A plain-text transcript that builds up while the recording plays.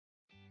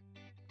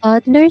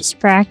Toddlers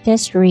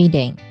Practice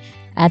Reading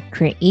at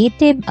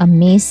Creative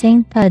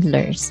Amazing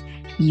Toddlers,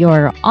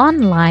 your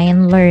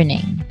online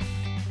learning.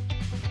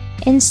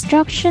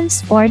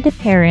 Instructions for the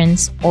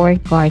parents or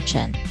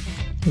guardian.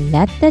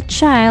 Let the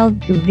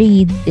child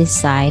read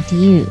beside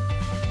you.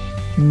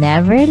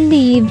 Never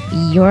leave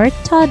your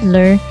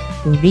toddler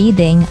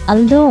reading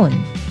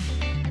alone.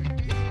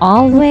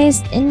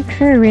 Always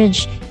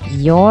encourage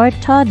your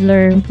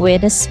toddler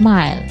with a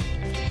smile.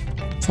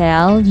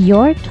 Tell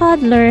your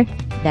toddler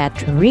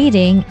that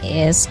reading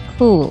is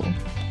cool.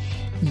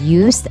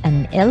 Use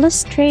an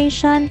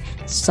illustration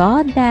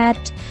so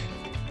that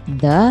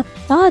the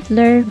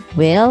toddler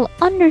will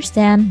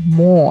understand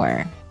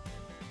more.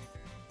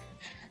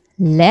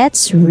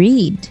 Let's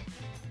read.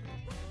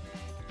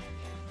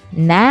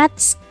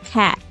 Nat's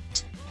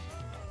cat.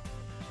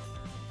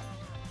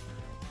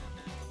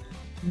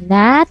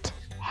 Nat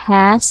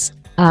has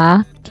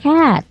a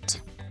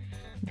cat.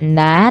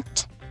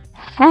 Nat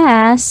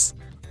has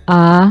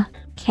a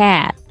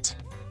cat.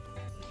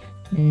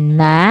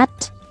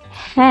 Nat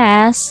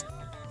has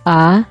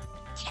a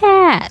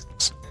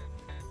cat.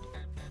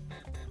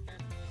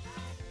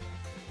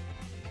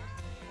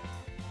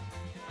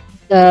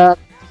 The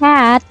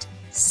cat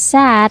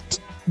sat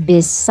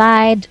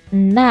beside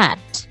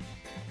Nat.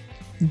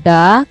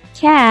 The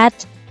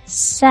cat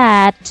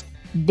sat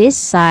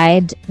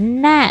beside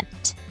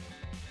Nat.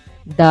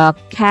 The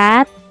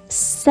cat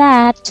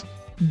sat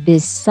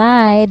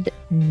beside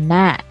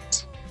Nat.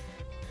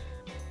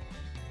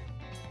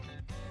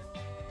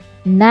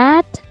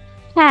 Nat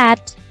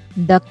pat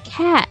the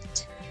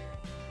cat.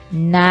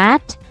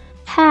 Nat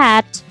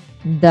pat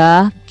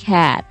the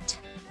cat.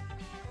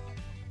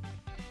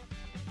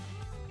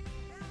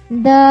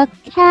 The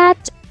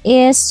cat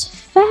is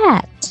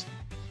fat.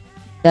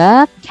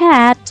 The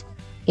cat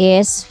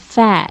is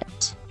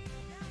fat.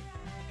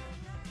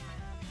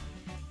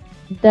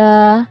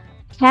 The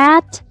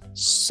cat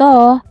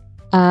saw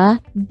a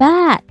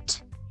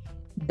bat.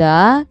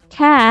 The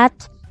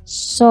cat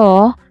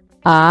saw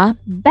a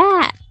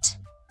bat.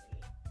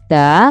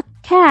 The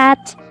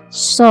cat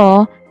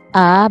saw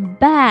a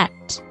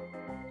bat.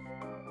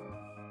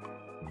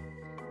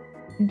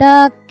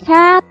 The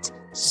cat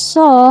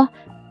saw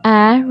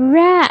a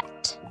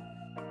rat.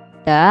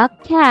 The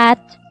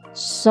cat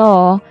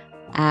saw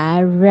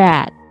a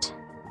rat.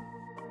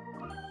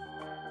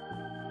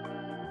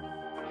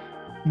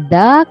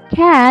 The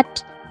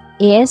cat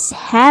is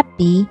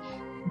happy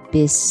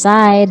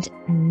beside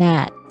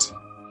Nat.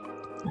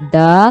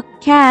 The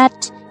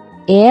cat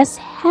is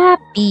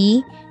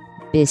happy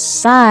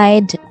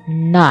beside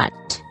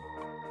Nat.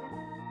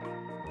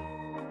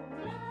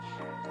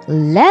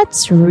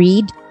 Let's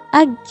read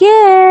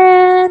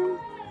again.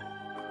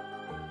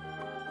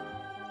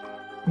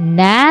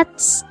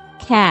 Nat's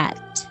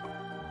cat.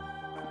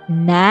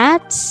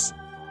 Nat's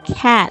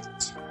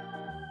cat.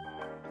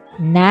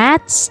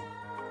 Nat's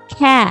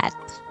cat.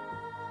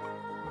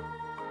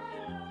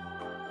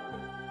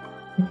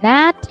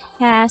 Nat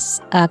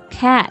has a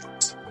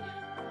cat.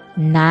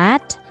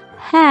 Nat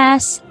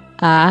has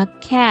a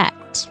cat.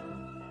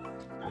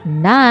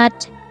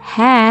 Nat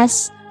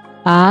has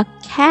a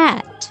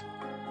cat.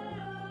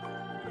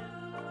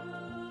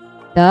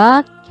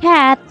 The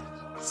cat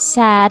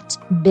sat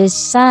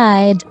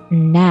beside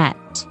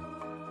Nat.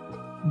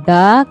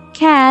 The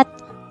cat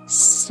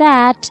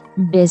sat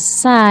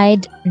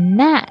beside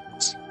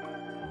Nat.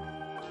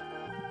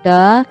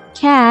 The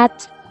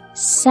cat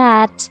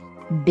sat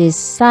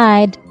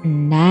beside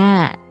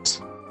Nat.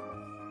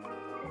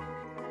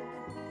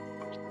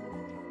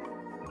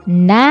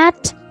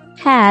 Nat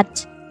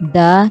pat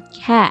the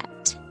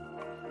cat.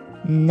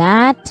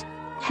 Nat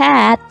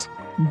pat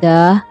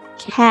the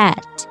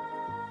cat.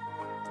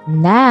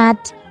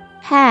 Nat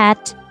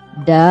pat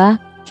the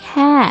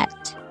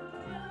cat.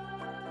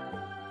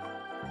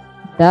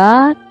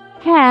 The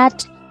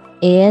cat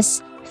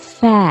is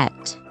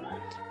fat.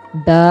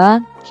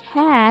 The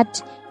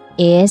cat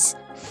is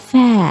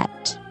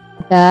fat.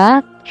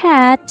 The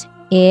cat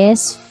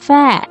is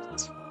fat.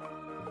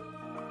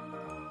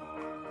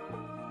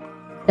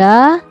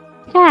 The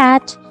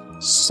cat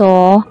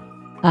saw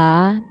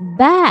a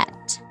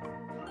bat.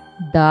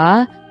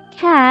 The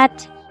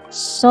cat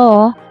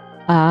saw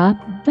a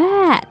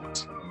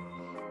bat.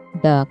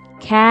 The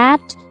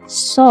cat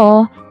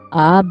saw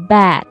a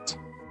bat.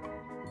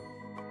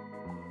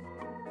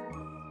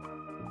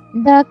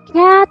 The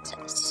cat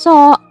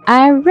saw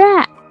a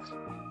rat.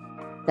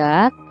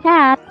 The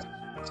cat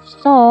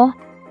saw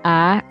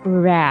a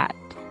rat.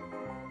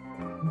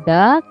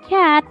 The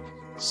cat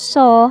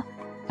saw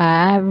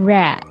a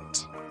rat.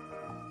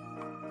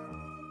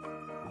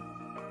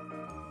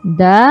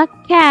 The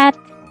cat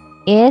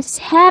is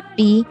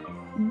happy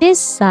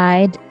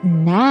beside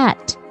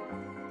Nat.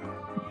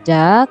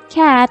 The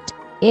cat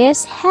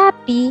is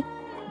happy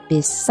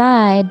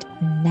beside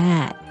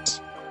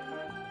Nat.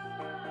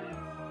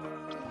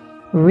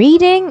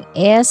 Reading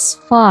is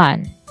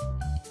fun.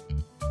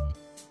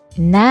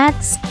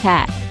 Nat's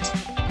cat.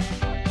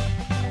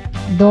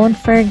 Don't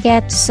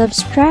forget to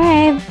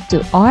subscribe to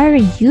our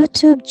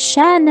YouTube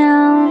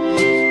channel.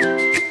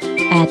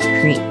 at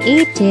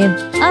Creative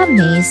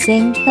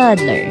Amazing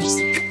Toddlers,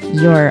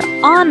 your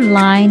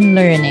online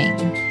learning.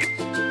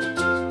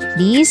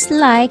 Please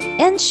like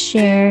and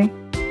share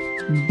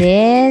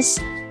this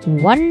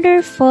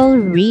wonderful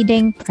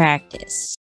reading practice.